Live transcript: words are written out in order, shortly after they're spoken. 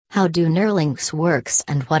How do Nerlynx works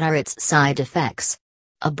and what are its side effects?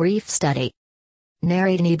 A brief study.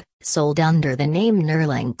 Neratinib, sold under the name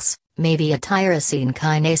Nerlynx, may be a tyrosine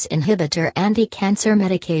kinase inhibitor anti-cancer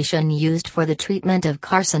medication used for the treatment of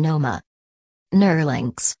carcinoma.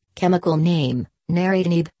 Nerlynx, chemical name,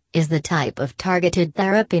 Neratinib, is the type of targeted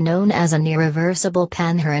therapy known as an irreversible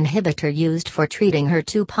pan-HER inhibitor used for treating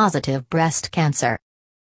HER2-positive breast cancer.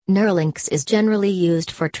 Nerlynx is generally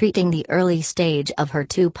used for treating the early stage of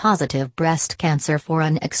HER2-positive breast cancer for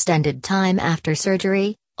an extended time after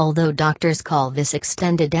surgery, although doctors call this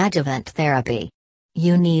extended adjuvant therapy.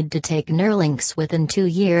 You need to take Nerlynx within 2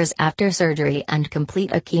 years after surgery and complete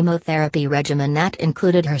a chemotherapy regimen that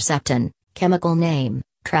included Herceptin, chemical name,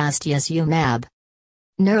 trastuzumab.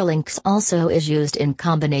 Nerlynx also is used in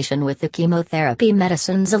combination with the chemotherapy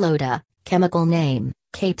medicine Xeloda, chemical name,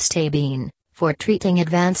 capecitabine, for treating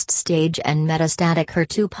advanced stage and metastatic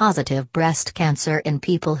HER2-positive breast cancer in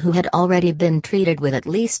people who had already been treated with at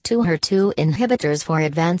least 2 HER2 inhibitors for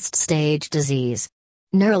advanced stage disease.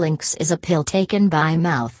 Nerlynx is a pill taken by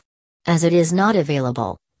mouth. As it is not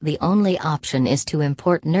available, the only option is to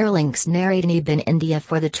import Nerlynx Neratinib in India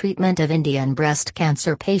for the treatment of Indian breast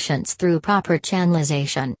cancer patients through proper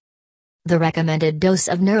channelization. The recommended dose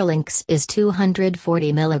of Nerlynx is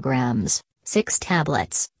 240 mg, 6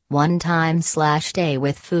 tablets, 1 time/day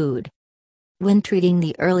with food. When treating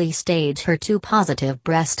the early stage HER2-positive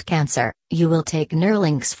breast cancer, you will take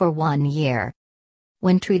Nerlynx for 1 year.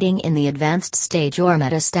 When treating in the advanced stage or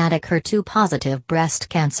metastatic HER2-positive breast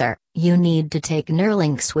cancer, you need to take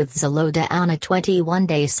Nerlynx with Xeloda on a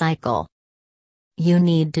 21-day cycle. You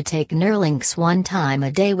need to take Nerlynx 1 time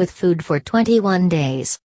a day with food for 21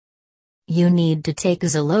 days. You need to take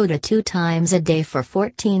Xeloda 2 times a day for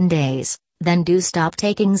 14 days, then do stop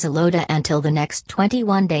taking Xeloda until the next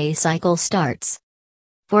 21-day cycle starts.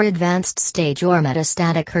 For advanced stage or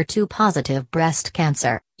metastatic HER2-positive breast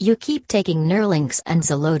cancer, you keep taking Nerlynx and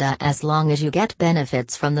Xeloda as long as you get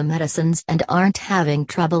benefits from the medicines and aren't having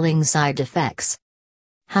troubling side effects.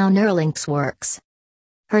 How Nerlynx works.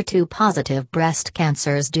 HER2-positive breast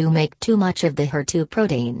cancers do make too much of the HER2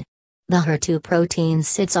 protein. The HER2 protein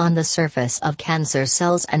sits on the surface of cancer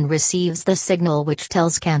cells and receives the signal which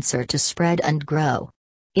tells cancer to spread and grow.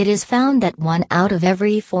 It is found that 1 out of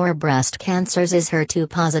every 4 breast cancers is HER2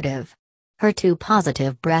 positive. HER2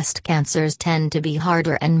 positive breast cancers tend to be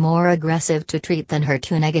harder and more aggressive to treat than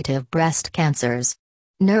HER2 negative breast cancers.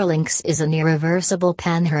 Nerlynx is an irreversible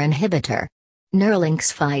pan-HER inhibitor.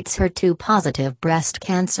 Nerlynx fights HER2 positive breast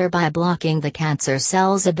cancer by blocking the cancer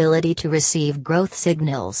cell's ability to receive growth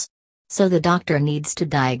signals. So the doctor needs to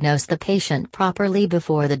diagnose the patient properly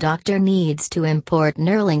before the doctor needs to import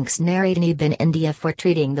Nerlynx Neratinib in India for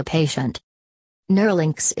treating the patient.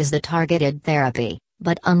 Nerlynx is the targeted therapy,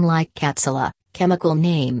 but unlike Capsula, chemical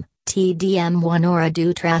name, TDM1 or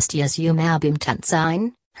trastuzumab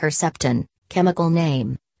emtansine, Herceptin, chemical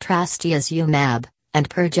name, trastuzumab, and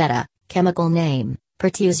Perjeta, chemical name,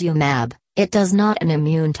 pertuzumab, it does not an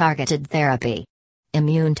immune-targeted therapy.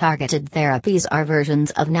 Immune-targeted therapies are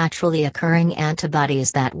versions of naturally occurring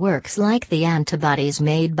antibodies that works like the antibodies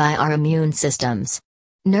made by our immune systems.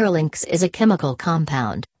 Nerlynx is a chemical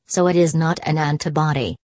compound, so it is not an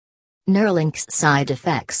antibody. Nerlynx side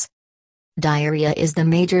effects. Diarrhea is the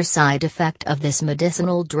major side effect of this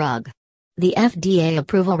medicinal drug. The FDA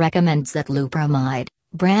approval recommends that loperamide,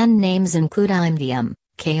 brand names include Imodium,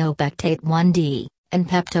 Kaopectate 1D, and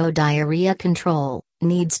peptodiarrhea control,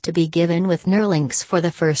 needs to be given with Nerlynx for the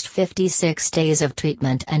first 56 days of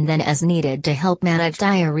treatment and then as needed to help manage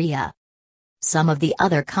diarrhea. Some of the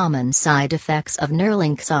other common side effects of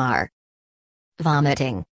Nerlynx are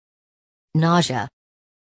vomiting, nausea,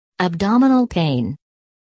 abdominal pain,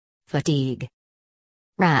 fatigue,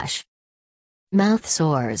 rash, mouth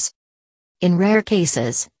sores. In rare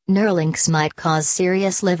cases, Nerlynx might cause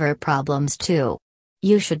serious liver problems too.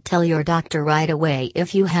 You should tell your doctor right away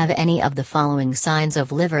if you have any of the following signs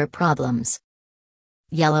of liver problems: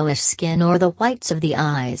 yellowish skin or the whites of the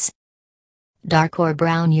eyes, dark or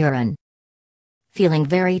brown urine, feeling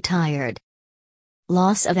very tired,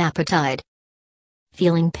 loss of appetite,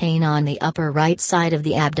 feeling pain on the upper right side of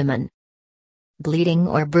the abdomen, bleeding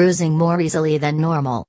or bruising more easily than normal,